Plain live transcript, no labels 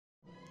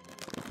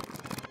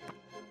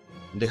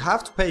The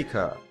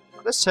Half-Paker,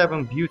 The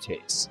Seven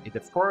Beauties, is the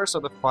first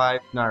of the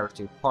 5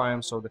 narrative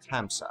poems of the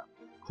Hamsa,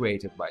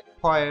 created by the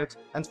poet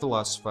and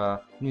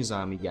philosopher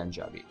NIZAMI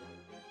GANJAVI.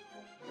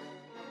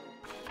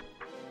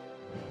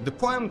 The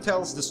poem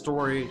tells the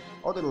story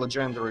of the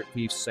legendary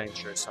 5th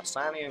century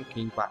Sasanian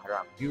king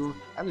Bahram Gur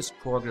and his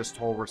progress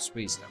towards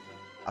wisdom,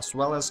 as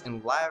well as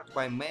enlivened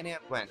by many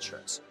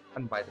adventures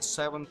and by the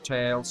 7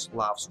 tales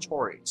love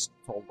stories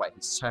told by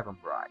his 7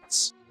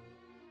 brides.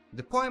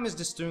 The poem is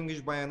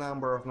distinguished by a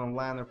number of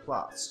non-linear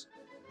plots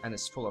and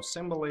is full of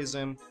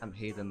symbolism and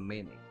hidden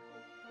meaning.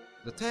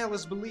 The tale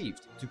is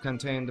believed to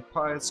contain the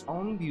poet's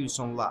own views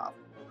on love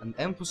and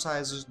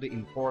emphasizes the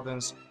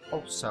importance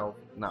of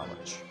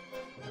self-knowledge.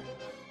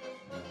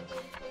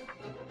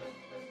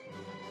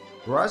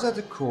 Rise at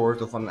the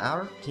court of an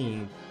Arab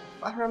king,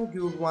 Bahram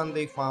Gur one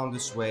day found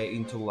his way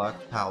into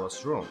locked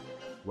palace room,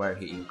 where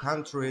he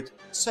encountered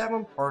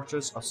 7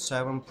 portraits of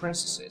 7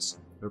 princesses,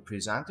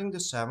 representing the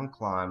 7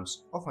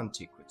 climes of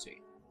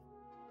antiquity.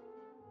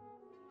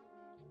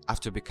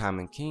 After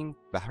becoming king,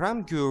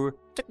 Bahram Gur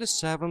took the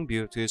 7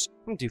 beauties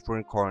from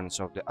different corners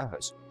of the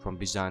earth, from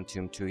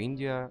Byzantium to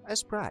India,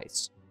 as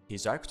brides.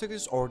 His architect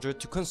is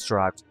ordered to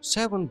construct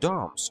 7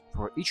 domes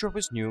for each of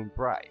his new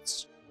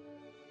brides.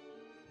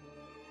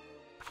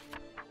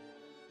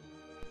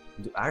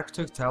 The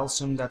architect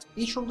tells him that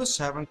each of the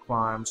 7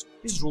 climes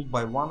is ruled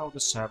by one of the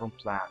 7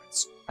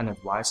 planets and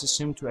advises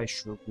him to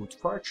assure good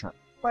fortune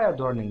by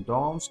adorning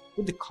domes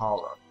with the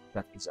color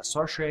that is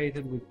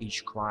associated with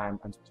each climb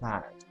and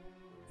planet.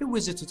 He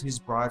visited his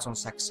brides on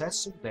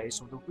successive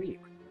days of the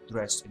week,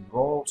 dressed in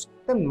robes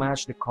that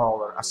matched the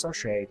color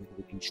associated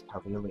with each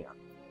pavilion.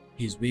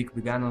 His week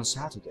began on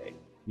Saturday,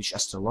 which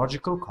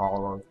astrological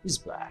color is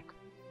black.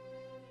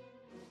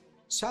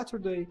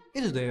 Saturday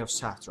is the day of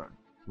Saturn,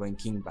 when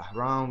King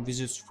Bahram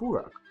visits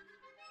Furak,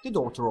 the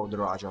daughter of the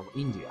Raja of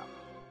India.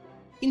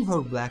 In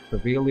her black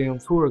pavilion,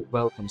 Furak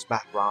welcomes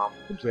Bahram,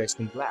 who dressed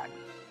in black,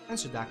 and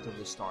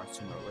seductively starts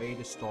to narrate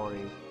the story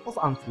of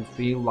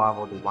unfulfilled love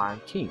of the Divine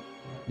King,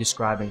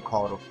 describing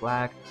color of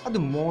black as the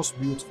most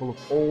beautiful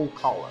of all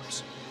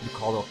colors, the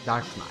color of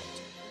dark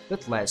night,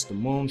 that lets the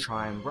moon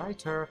shine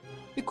brighter,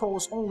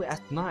 because only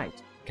at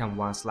night can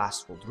one's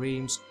lustful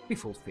dreams be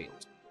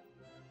fulfilled.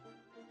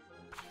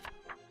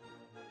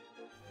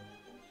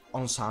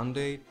 On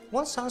Sunday,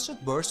 when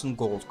sunset bursts in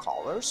gold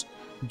colors,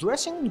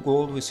 dressing in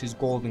gold with his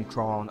golden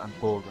crown and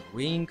golden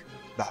ring,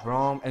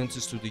 Bahram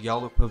enters to the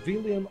yellow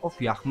pavilion of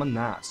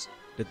Yahmanas,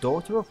 the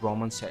daughter of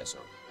Roman Caesar.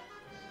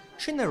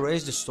 She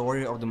narrates the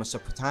story of the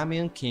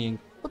Mesopotamian king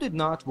who did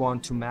not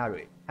want to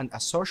marry and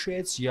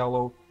associates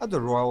yellow as the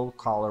royal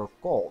color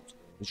of gold,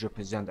 which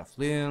represents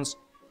affluence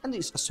and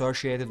is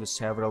associated with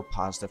several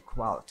positive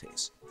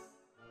qualities.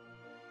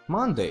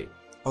 Monday,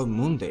 or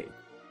Moonday,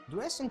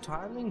 dressed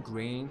entirely in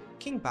green,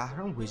 King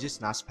Bahram visits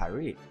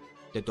Naspari,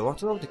 the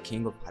daughter of the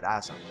king of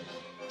Harazan.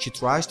 She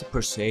tries to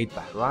persuade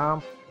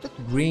Bahram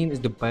that green is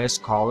the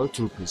best color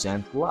to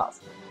represent love,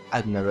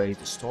 and narrates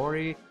the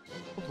story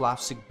of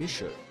lovesick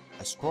Bishop,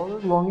 a scholar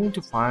longing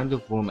to find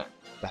a woman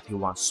that he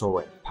once saw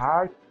in a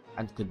park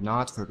and could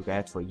not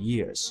forget for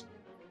years.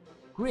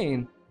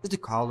 Green is the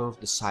color of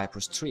the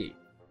cypress tree.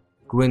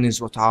 Green is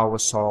what our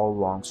soul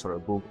longs for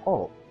above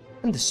all,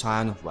 and the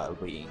sign of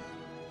well-being.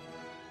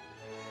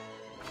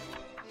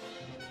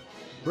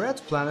 Red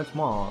Planet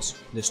Mars,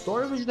 the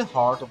story which is the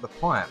heart of the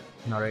poem,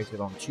 narrated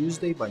on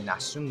Tuesday by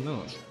Nasrin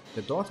Nush,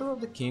 the daughter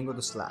of the king of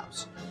the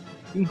Slavs.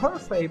 In her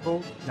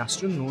fable,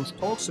 Nasrin Nush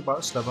talks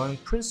about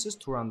Slavonic princess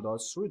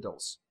Turandot's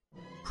riddles.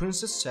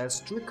 Princess sets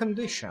 3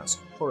 conditions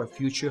for a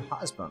future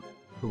husband,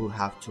 who will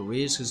have to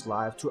risk his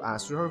life to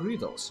answer her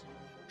riddles.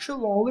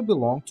 She'll only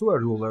belong to a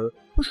ruler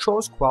who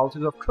shows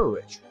qualities of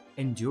courage,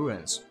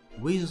 endurance,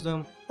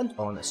 wisdom, and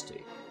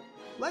honesty.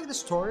 Like the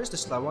stories, the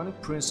Slavonic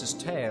princess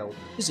tale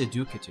is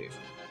educative,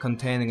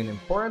 containing an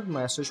important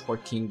message for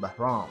King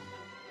Bahram.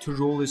 To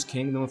rule his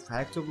kingdom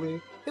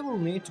effectively, he will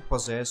need to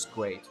possess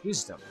great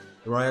wisdom.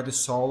 Red is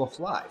the soul of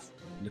life,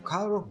 the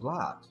color of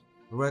blood,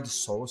 red is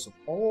source of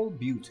all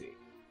beauty.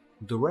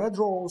 The red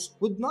rose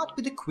would not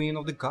be the queen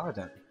of the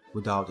garden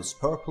without its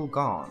purple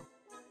gown.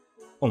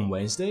 On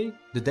Wednesday,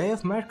 the day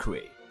of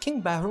Mercury,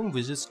 King Bahram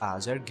visits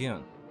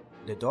Azergyun,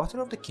 the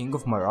daughter of the king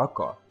of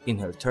Morocco, in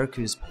her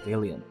turquoise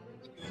pavilion.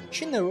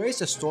 She narrates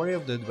the story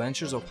of the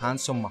adventures of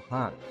handsome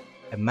Mahan,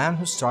 a man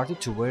who started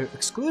to wear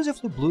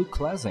exclusively blue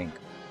clothing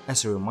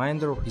as a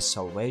reminder of his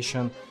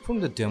salvation from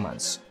the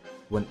demons,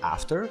 when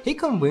after he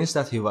convinced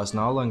that he was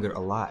no longer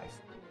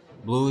alive.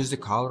 Blue is the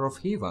color of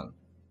heaven,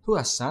 who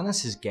has sun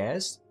as his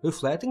guest,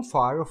 reflecting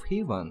fire of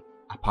heaven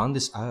upon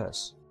this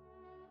earth.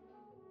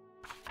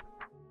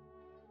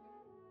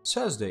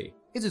 Thursday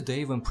is the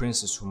day when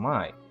Princess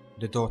Humay,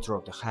 the daughter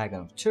of the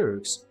Khagan of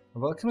Turks,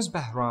 welcomes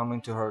Bahram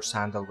into her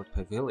sandalwood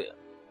pavilion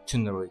to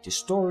narrate a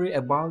story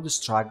about the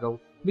struggle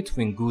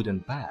between good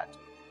and bad.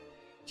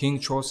 King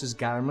chose his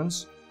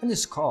garments and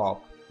his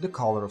cope the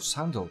color of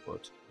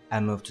sandalwood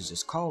and moved to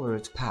his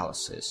colored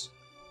palaces.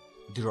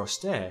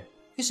 Diroste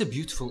is a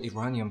beautiful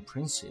Iranian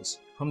princess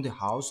from the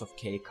house of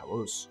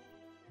Keykavus.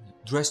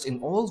 Dressed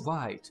in all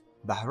white,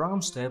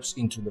 Bahram steps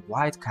into the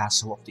white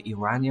castle of the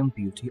Iranian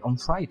beauty on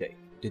Friday,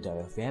 the day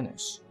of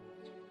Venus.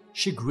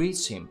 She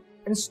greets him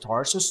and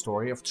starts a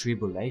story of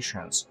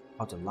tribulations,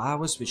 but the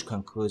lowest which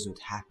concludes with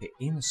happy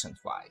innocent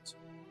white.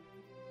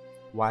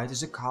 White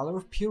is a color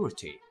of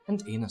purity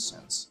and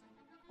innocence.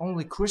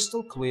 Only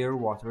crystal clear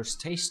water is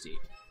tasty.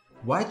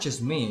 White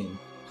jasmine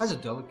has a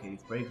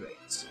delicate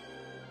fragrance.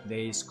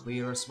 Day is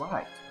clear as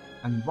white,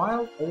 and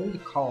while all the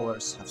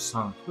colors have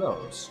sunk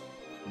close,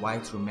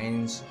 white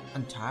remains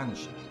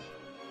untarnished.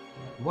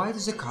 White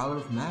is the color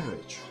of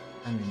marriage,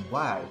 and in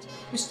white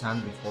we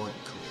stand before the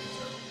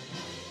Creator.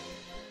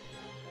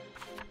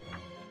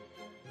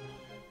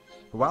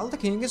 While the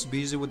king is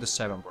busy with the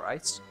seven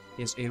brides,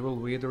 his evil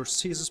leader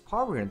seizes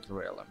power in the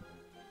realm.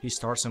 He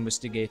starts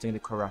investigating the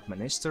corrupt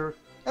minister,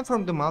 and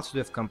from the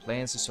multitude of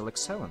complaints he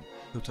selects 7,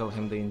 who tell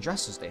him the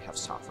injustice they have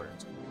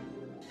suffered.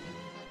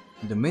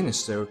 The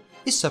minister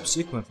is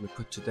subsequently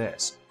put to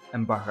death,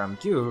 and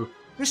Bahram Gur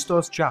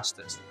restores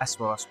justice as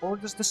well as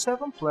orders the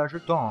 7 pleasure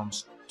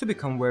domes to be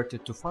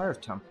converted to fire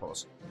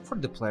temples for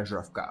the pleasure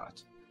of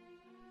God.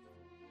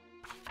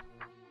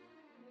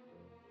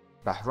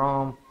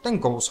 Bahram then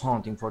goes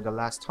hunting for the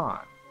last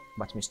time,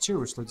 but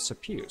mysteriously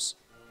disappears.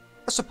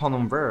 As upon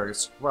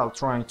unveils, while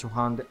trying to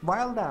hunt the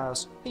wild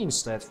ass, he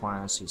instead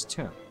finds his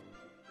tomb.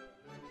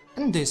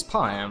 In this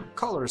poem,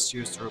 colors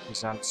used to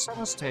represent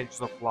 7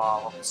 stages of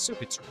love of the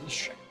Sufi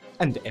tradition,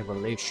 and the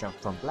evolution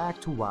from black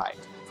to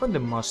white, from the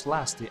most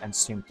lasting and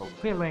simple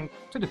feeling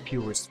to the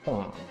purest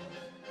form.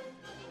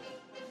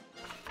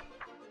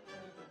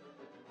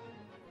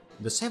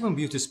 The Seven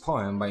Beauties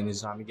poem by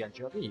NIZAMI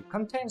GANJAVI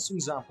contains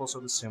examples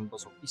of the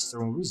symbols of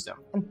Eastern wisdom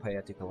and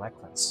poetic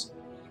eloquence.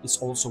 It's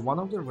also one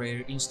of the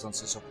rare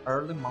instances of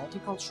early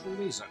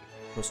multiculturalism,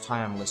 whose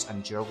timeless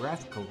and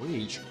geographical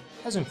reach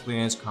has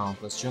influenced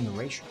countless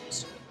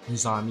generations.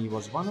 NIZAMI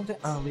was one of the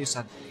earliest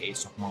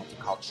advocates of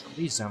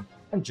multiculturalism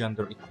and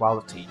gender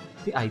equality,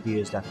 the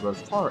ideas that were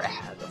far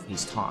ahead of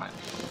his time.